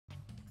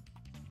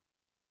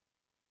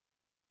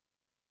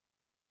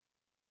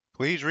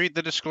Please read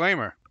the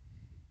disclaimer.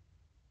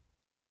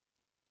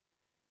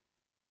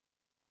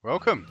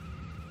 Welcome.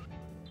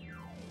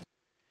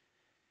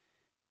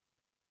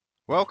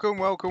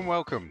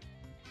 Welcome.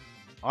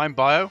 I'm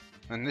Bio,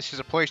 and this is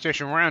a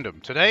PlayStation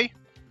Random. Today,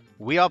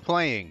 we are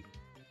playing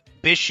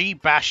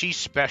Bishi Bashi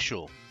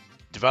Special,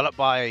 developed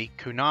by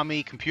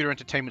Konami Computer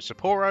Entertainment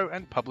Sapporo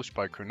and published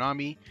by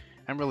Konami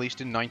and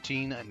released in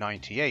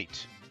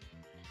 1998.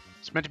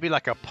 It's meant to be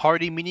like a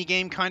party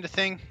minigame kind of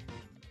thing.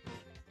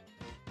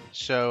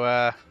 So,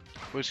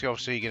 we're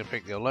obviously going to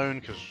pick the alone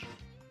because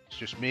it's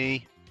just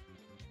me.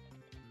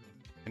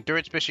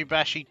 Endurance Bishi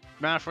Bashi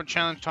Marathon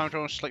Challenge, time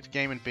to select a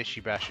game in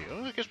Bishi Bashi.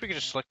 Oh, I guess we could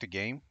just select a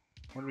game.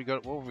 What do we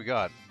got? What have we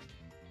got?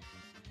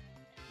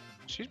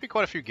 Seems to be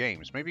quite a few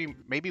games. Maybe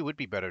it would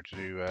be better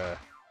to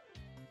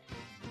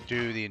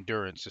do the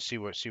endurance to see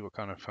what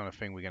kind of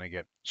thing we're gonna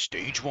get.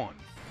 Stage 1.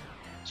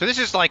 So this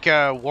is like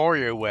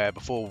WarioWare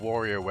before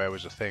WarioWare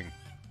was a thing.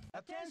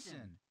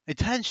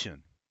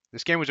 Attention!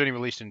 This game was only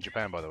released in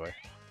Japan, by the way.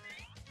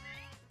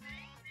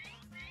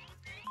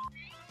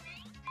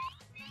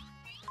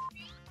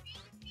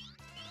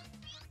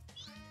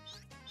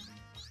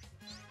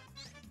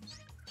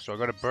 So I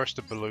gotta burst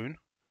the balloon.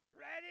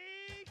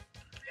 Ready,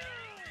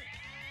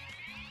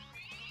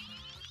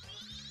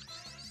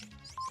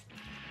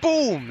 go!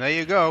 Boom! There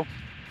you go.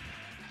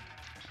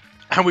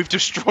 And we've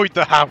destroyed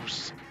the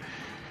house.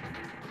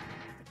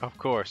 Of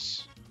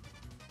course.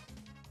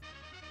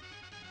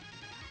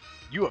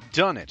 You have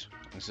done it.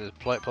 This is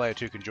player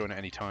 2 can join at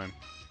any time.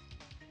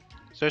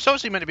 So it's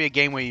obviously meant to be a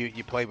game where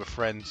you play with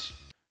friends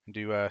and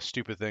do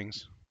stupid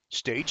things.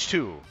 Stage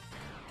 2.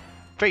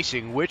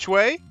 Facing which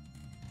way?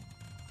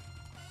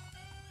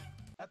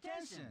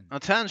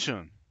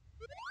 Attention.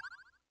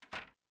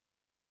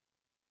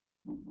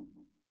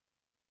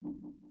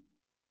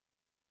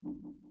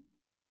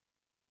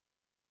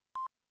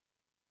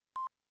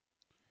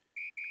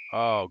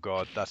 Oh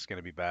god, that's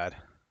gonna be bad.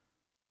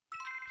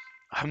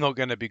 I'm not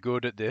gonna be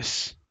good at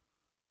this.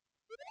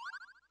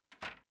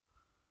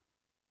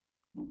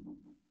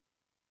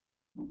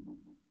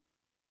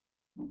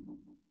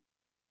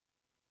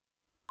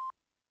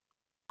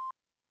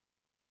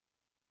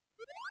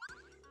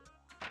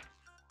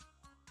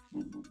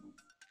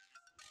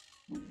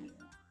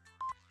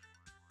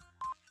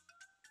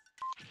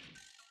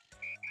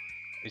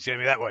 It's gonna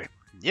be that way.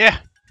 Yeah!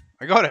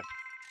 I got it!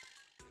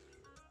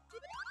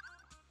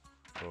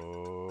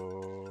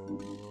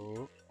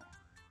 Oh.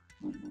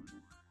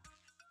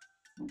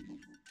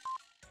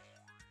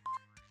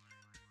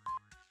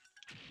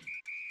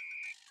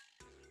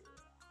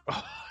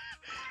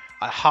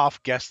 I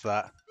half guessed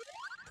that.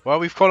 Well,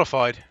 we've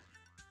qualified.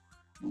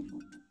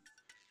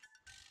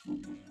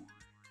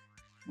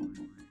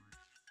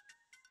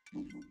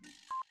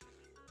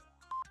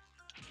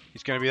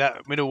 It's gonna be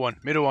that middle one.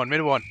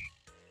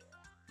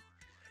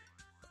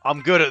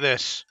 I'm good at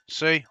this.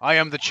 See? I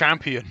am the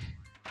champion.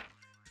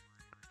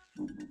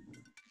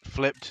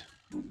 Flipped.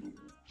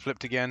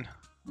 Flipped again.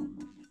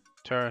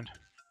 Turned.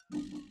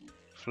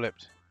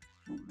 Flipped.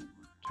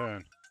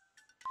 Turn.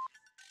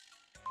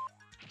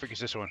 Frick is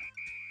this one?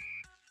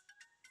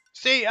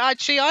 See,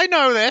 I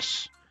know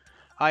this.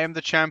 I am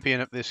the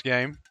champion at this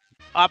game.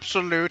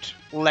 Absolute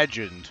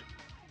legend.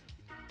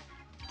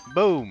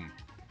 Boom.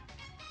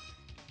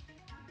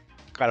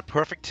 Got a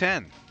perfect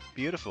 10.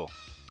 Beautiful.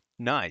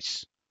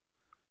 Nice.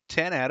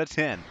 10 out of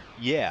 10.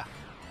 Yeah.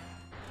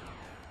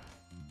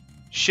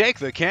 Shake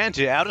the can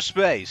to outer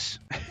space.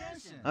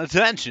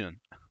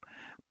 Attention.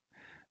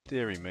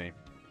 Deary me.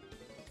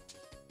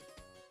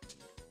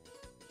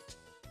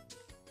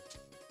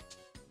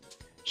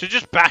 So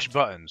just bash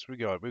buttons. We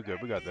got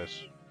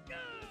this.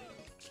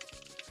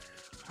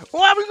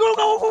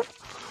 Oh,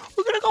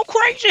 we're gonna go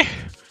crazy.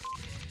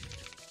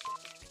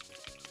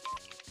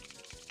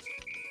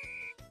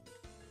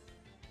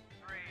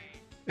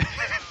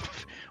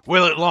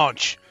 Will it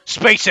launch?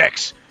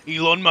 SpaceX,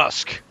 Elon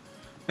Musk.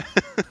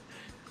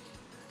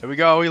 There we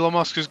go. Elon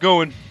Musk is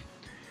going.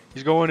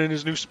 He's going in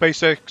his new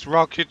SpaceX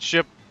rocket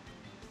ship.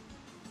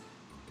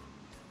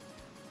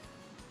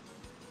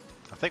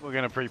 I think we're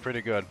gonna be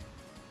pretty good.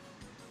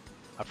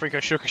 I think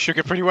I shook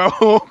it pretty well.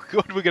 Oh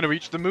god, we're gonna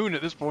reach the moon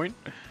at this point.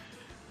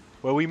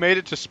 Well, we made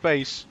it to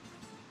space,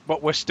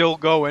 but we're still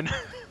going.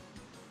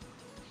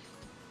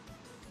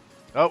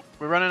 Oh,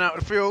 we're running out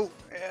of fuel.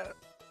 Yeah.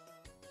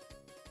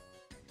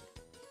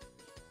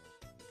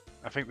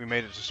 I think we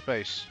made it to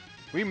space.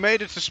 We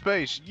made it to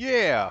space.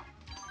 Yeah.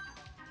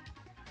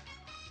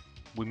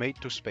 We made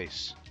it to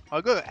space.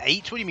 I got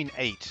 8. What do you mean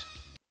 8?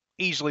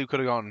 Easily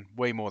could have gone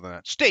way more than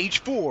that. Stage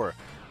 4.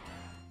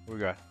 What we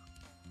got?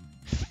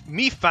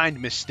 Me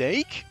find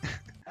mistake?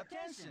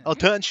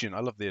 Attention.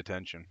 I love the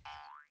attention.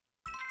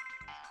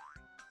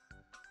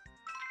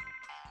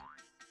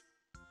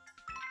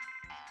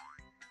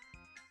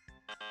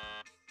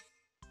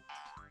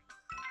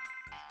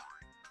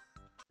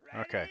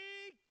 Okay.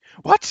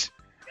 What?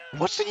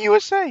 What's the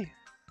USA?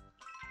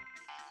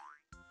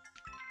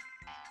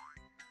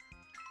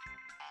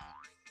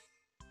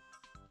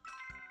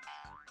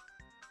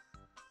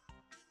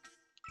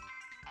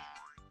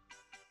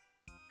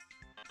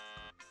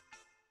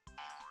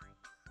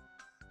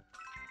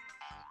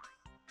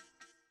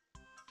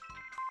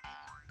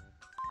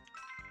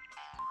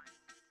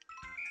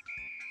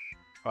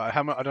 Alright,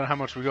 I don't know how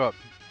much we got.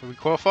 Did we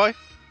qualify?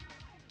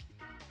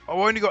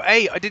 Oh, I only got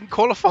 8. I didn't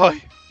qualify.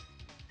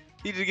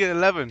 He did get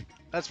 11.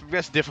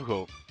 That's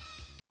difficult.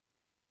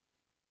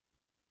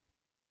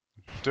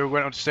 So we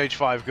went on to stage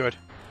 5. Good.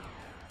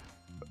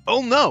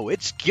 Oh no!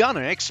 It's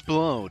gonna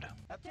explode.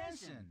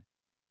 Attention.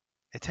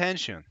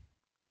 Attention.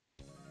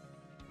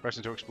 Press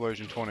into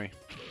explosion 20.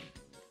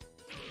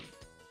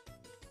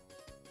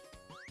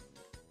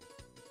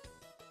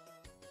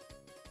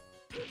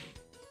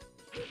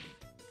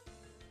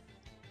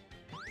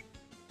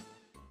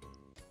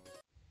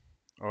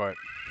 Alright.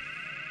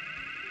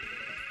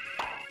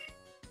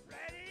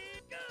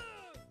 Ready, go!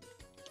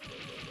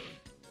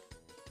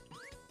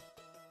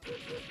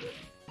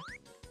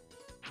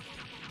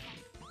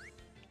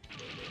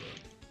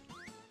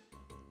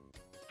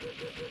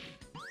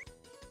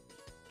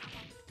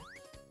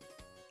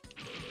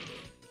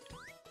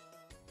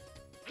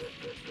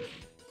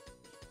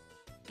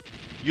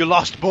 You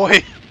lost,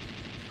 boy!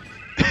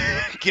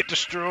 Get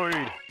destroyed!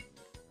 Ready,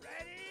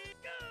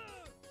 go!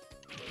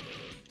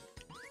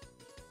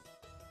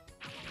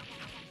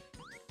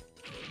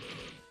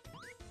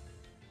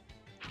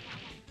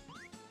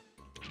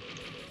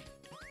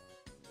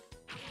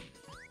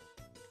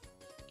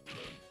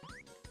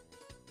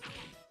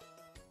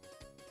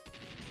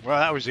 Well,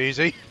 that was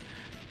easy.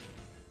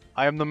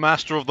 I am the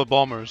master of the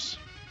bombers.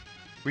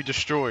 We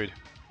destroyed.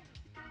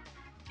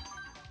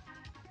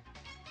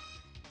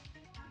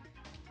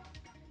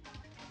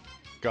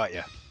 Got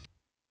ya.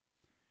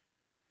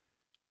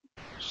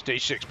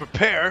 Stage 6,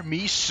 prepare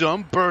me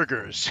some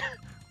burgers.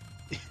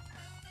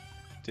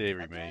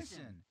 Deary me.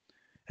 Attention.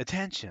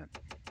 Attention.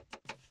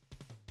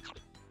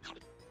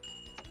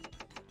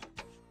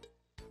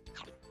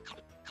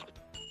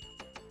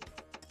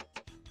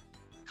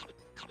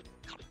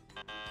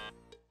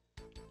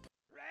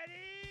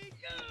 Ready,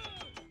 go!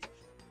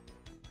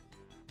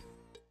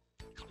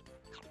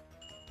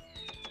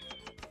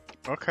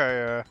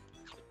 Okay,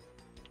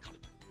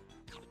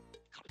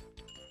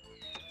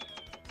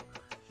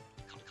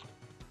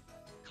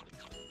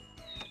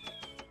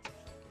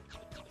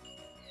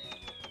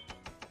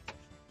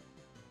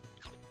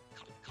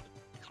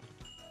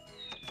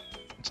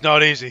 it's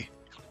not easy.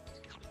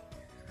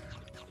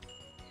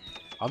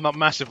 I'm not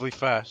massively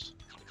fast.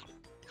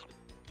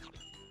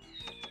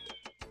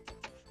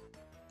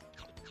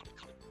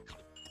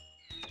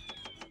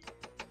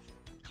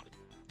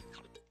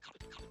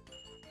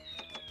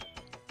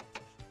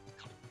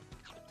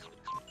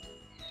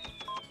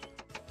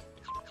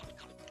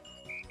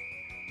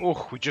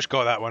 Oh, we just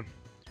got that one.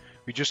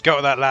 We just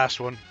got that last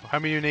one. How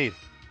many you need?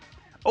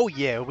 Oh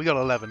yeah, we got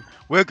 11.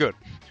 We're good.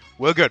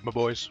 We're good, my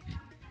boys.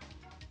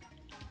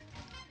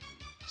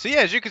 So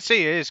yeah, as you can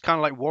see, it is kind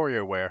of like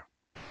WarioWare.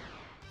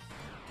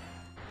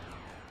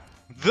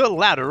 The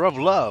Ladder of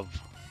Love.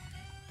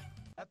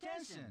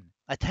 Attention.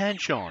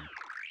 Attention.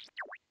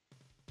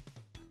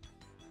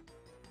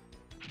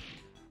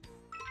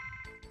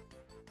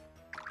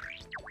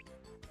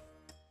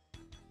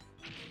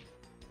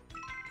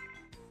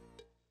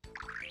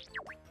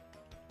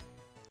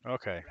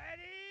 Okay. Ready,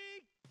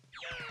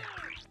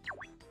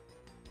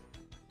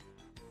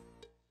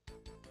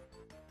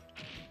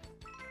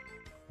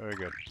 Very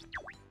good.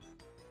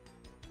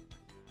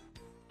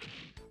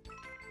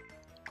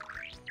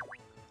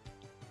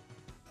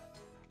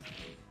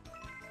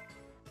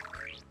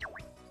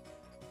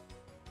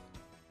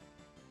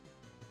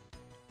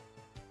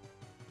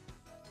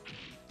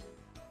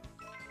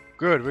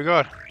 Good, we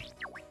got.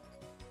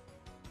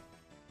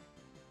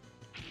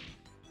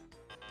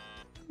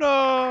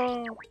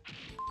 No.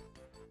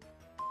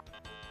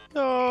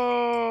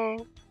 No. I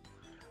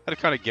had to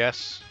kind of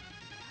guess.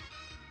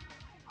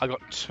 I got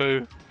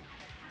 2.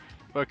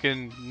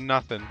 Fucking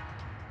nothing.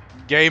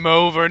 Game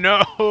over.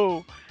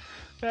 No.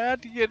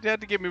 Had to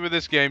get me with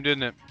this game,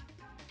 didn't it?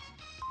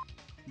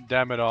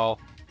 Damn it all.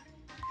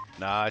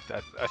 Nah,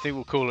 I think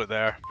we'll call it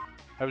there.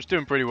 I was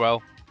doing pretty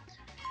well.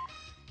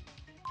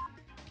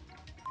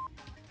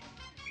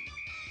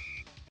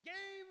 game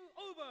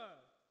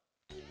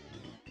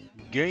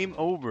over. Game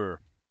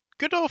over.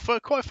 Good old,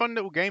 quite a fun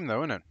little game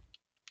though, isn't it?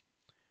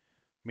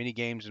 Mini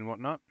games and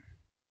whatnot.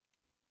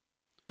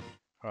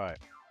 Alright.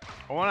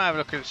 I want to have a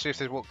look at see if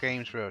there's what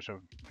games we have.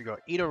 So we got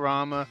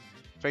Eatorama,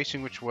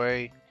 Facing Which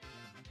Way,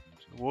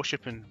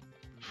 Warship and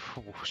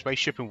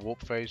Spaceship and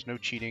Warp Phase, no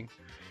cheating,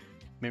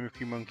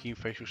 Mimicry Monkey,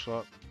 Facial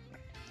Slot,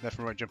 Left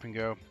and Right Jump and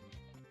Go,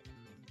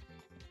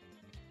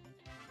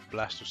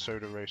 Blast of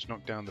Soda Race,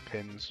 Knock Down the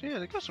Pins. Yeah,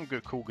 they've got some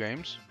good cool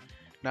games.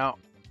 Now,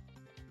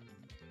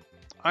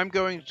 I'm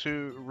going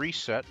to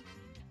reset.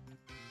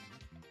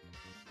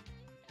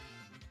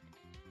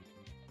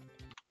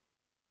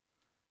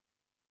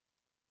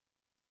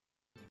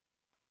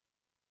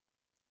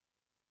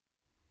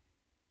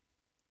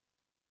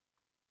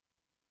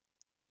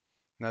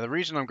 Now the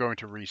reason I'm going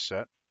to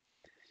reset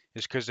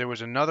is because there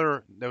was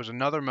another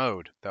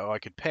mode that I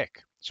could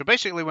pick. So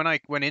basically when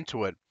I went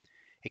into it,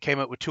 it came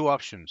up with 2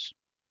 options.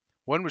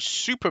 One was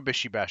Super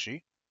Bishi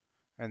Bashi,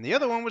 and the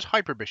other one was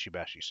Hyper Bishi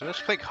Bashi. So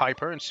let's click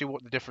Hyper and see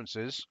what the difference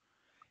is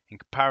in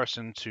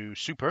comparison to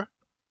Super.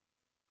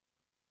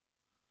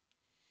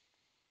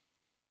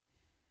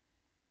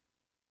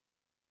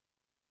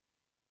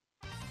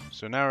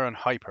 So now we're on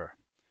hyper.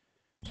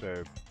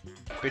 So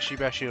Bishi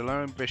Bashi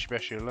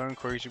alone,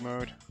 crazy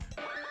mode.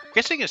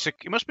 Guessing it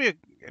must be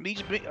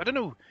I don't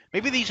know.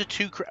 Maybe these are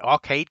two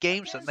arcade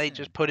games that they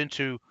just put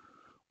into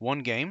one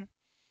game.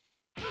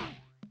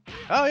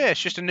 Oh yeah, it's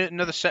just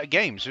another set of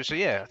games. So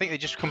yeah, I think they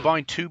just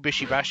combined two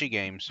Bishi Bashi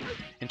games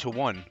into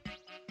one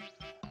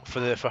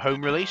for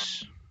home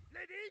release.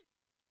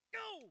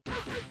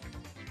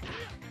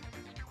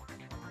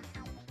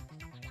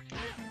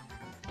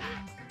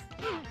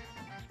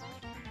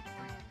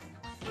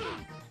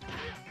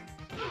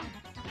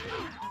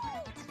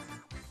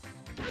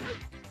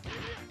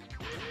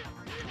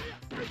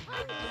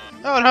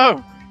 Oh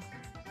no!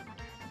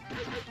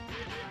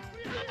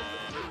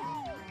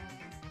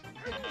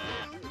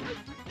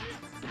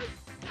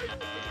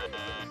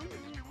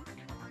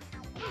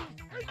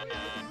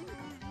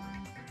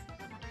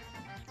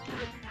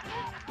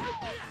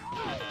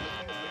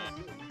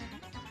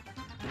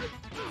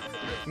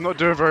 I'm not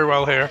doing very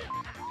well here.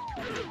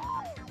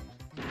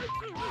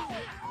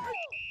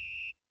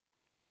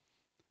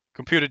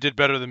 Computer did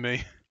better than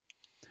me.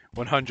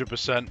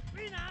 100%.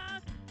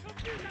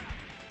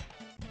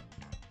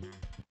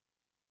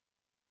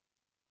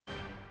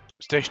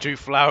 Stage 2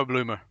 Flower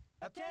Bloomer.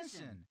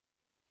 Attention.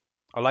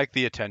 I like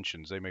the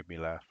attentions, they make me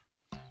laugh.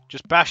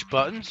 Just bash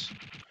buttons?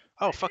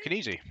 Oh, fucking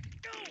easy.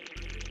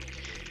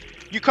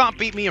 You can't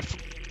beat me in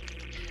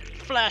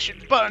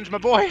flashing buttons, my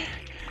boy.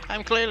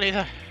 I'm clearly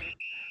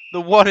the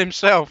one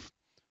himself.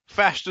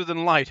 Faster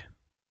than light.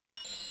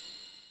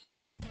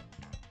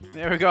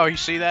 There we go, you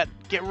see that?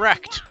 Get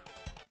wrecked.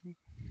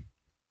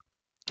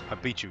 I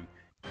beat you.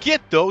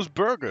 Get those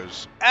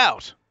burgers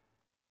out.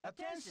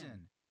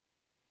 Attention.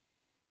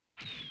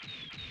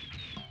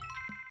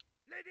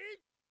 Ready?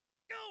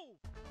 Go.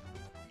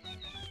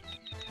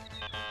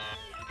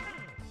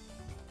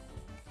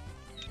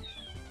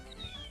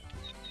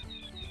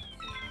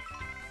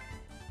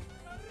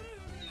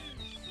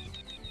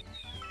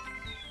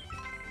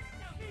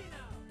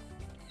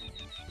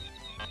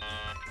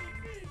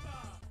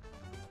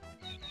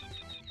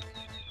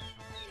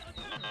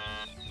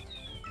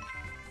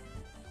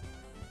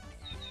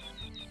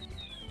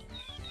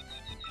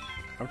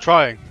 I'm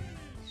trying.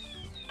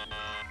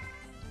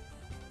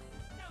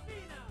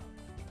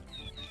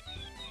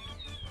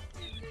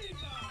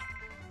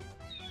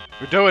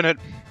 We're doing it.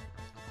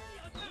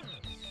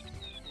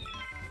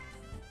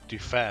 Do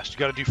fast. You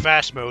gotta do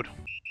fast mode.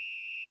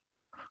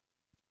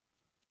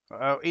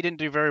 Oh, he didn't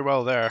do very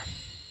well there.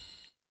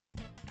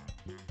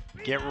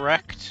 Get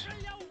wrecked.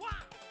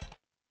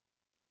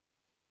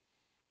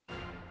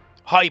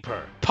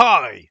 Hyper.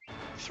 Pie.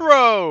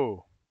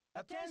 Throw.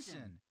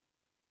 Attention.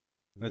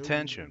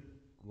 Attention.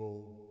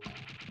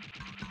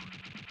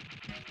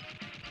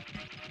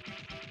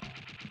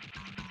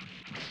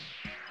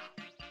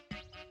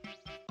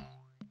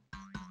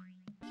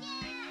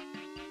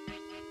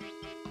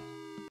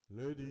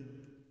 Ready,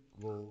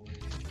 go.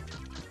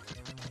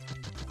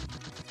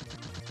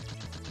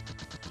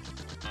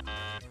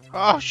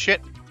 Oh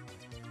shit.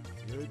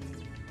 Ready,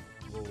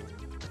 go.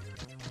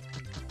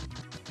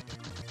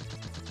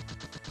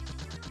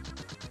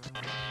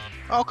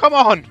 Oh come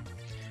on.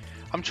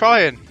 I'm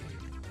trying.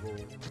 Go.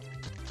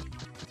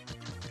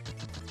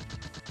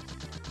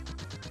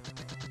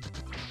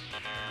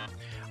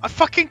 I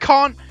fucking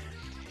can't.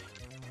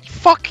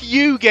 Fuck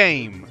you,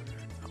 game.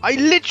 I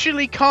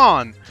literally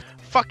can't.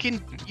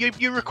 Fucking,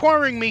 you're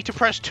requiring me to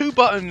press two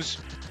buttons,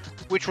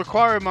 which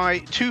require my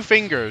two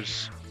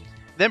fingers,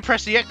 then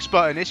press the X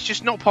button. It's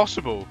just not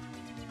possible.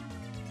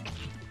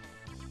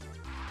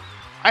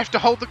 I have to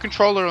hold the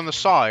controller on the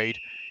side,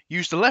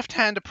 use the left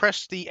hand to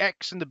press the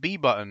X and the B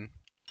button,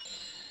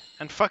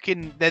 and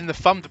fucking then the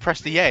thumb to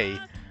press the A.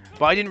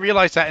 But I didn't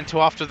realize that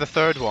until after the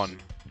third one.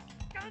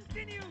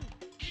 Continue.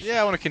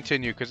 Yeah, I want to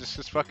continue because it's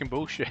just fucking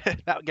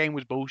bullshit. That game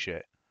was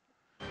bullshit.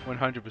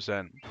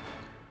 100%.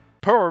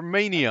 Power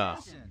Mania.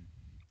 Attention.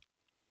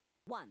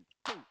 1,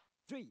 2,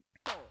 3,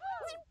 4.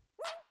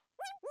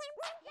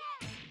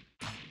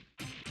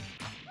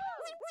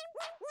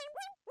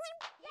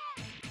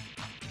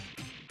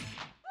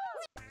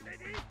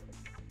 Ready?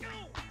 Go.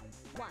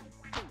 1,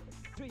 2,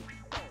 3,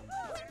 4.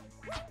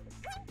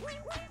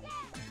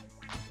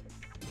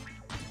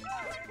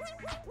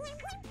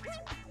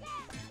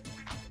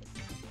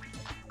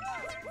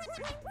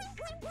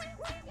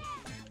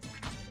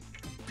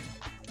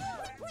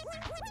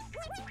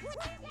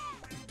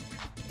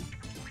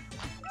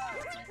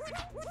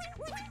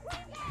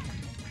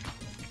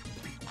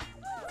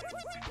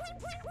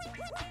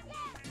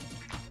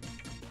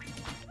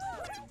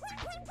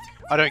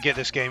 I don't get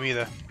this game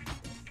either.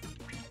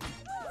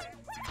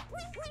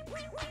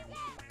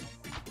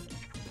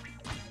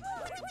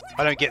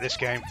 I don't get this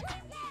game.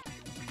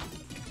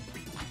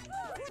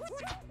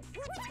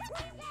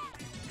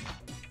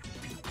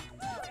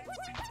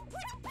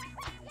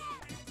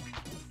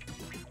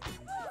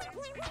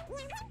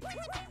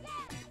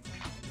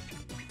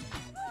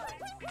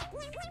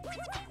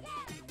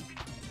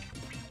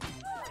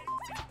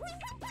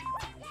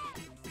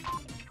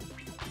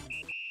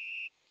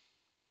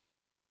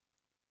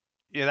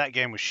 Yeah, that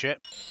game was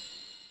shit.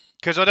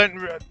 Because I don't...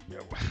 Winners,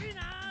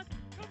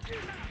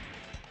 computer.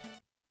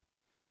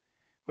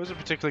 Wasn't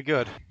particularly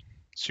good.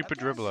 Super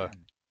dribbler.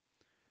 Attention.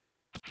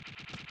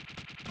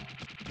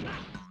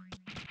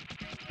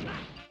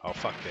 Oh,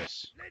 fuck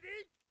this. Ready,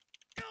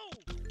 go.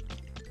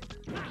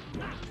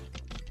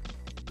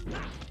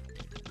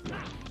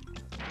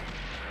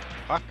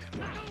 Fuck. Go.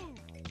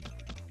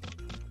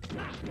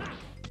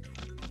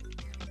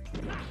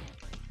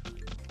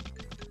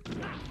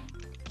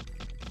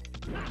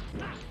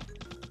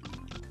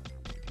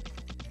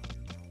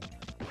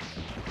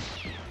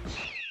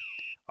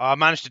 I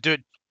managed to do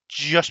it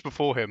just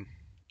before him.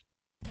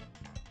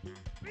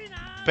 Winners,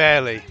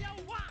 Barely. player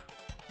one.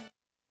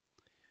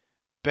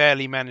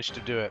 Barely managed to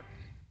do it.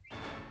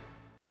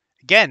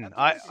 Again,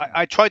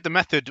 I tried the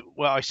method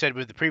what I said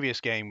with the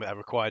previous game that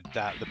required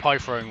that, the pie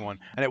throwing one,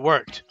 and it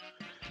worked.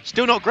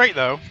 Still not great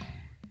though.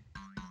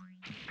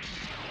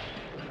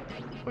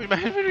 Wait,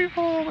 man, what are you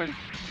falling?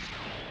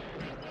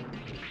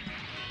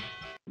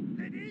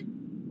 Ready,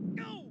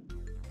 go.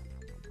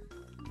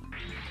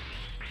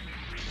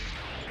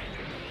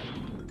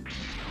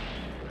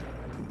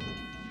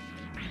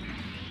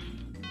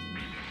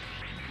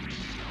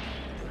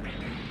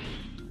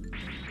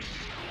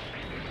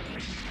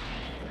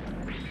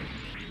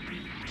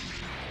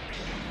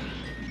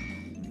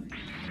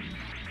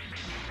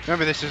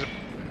 Remember, this is...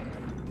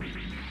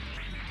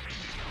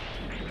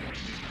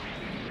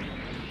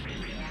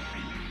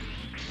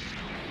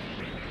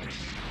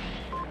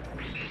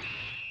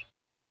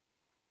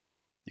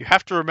 You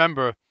have to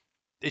remember,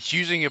 it's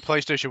using a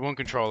PlayStation 1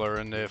 controller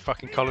and the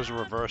fucking colors are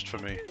reversed for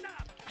me.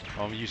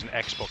 I'm using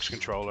Xbox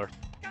controller.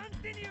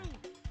 Continue.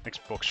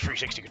 Xbox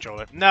 360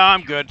 controller. No,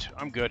 I'm good.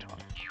 I'm good.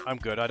 I'm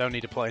good. I don't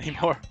need to play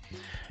anymore.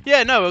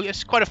 Yeah, no,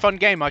 it's quite a fun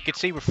game. I could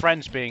see with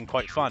friends being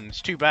quite fun.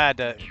 It's too bad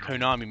that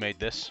Konami made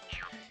this.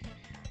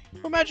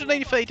 Imagine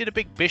if they did a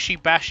big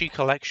Bishi Bashi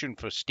collection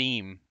for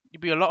Steam.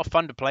 It'd be a lot of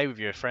fun to play with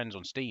your friends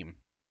on Steam.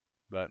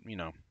 But, you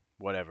know,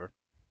 whatever.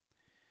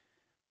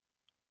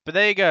 But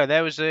there you go.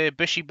 There was a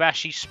Bishi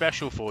Bashi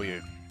special for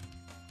you.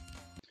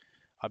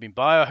 I've been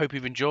Bio. I hope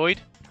you've enjoyed.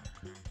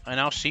 And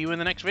I'll see you in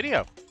the next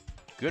video.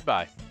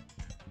 Goodbye.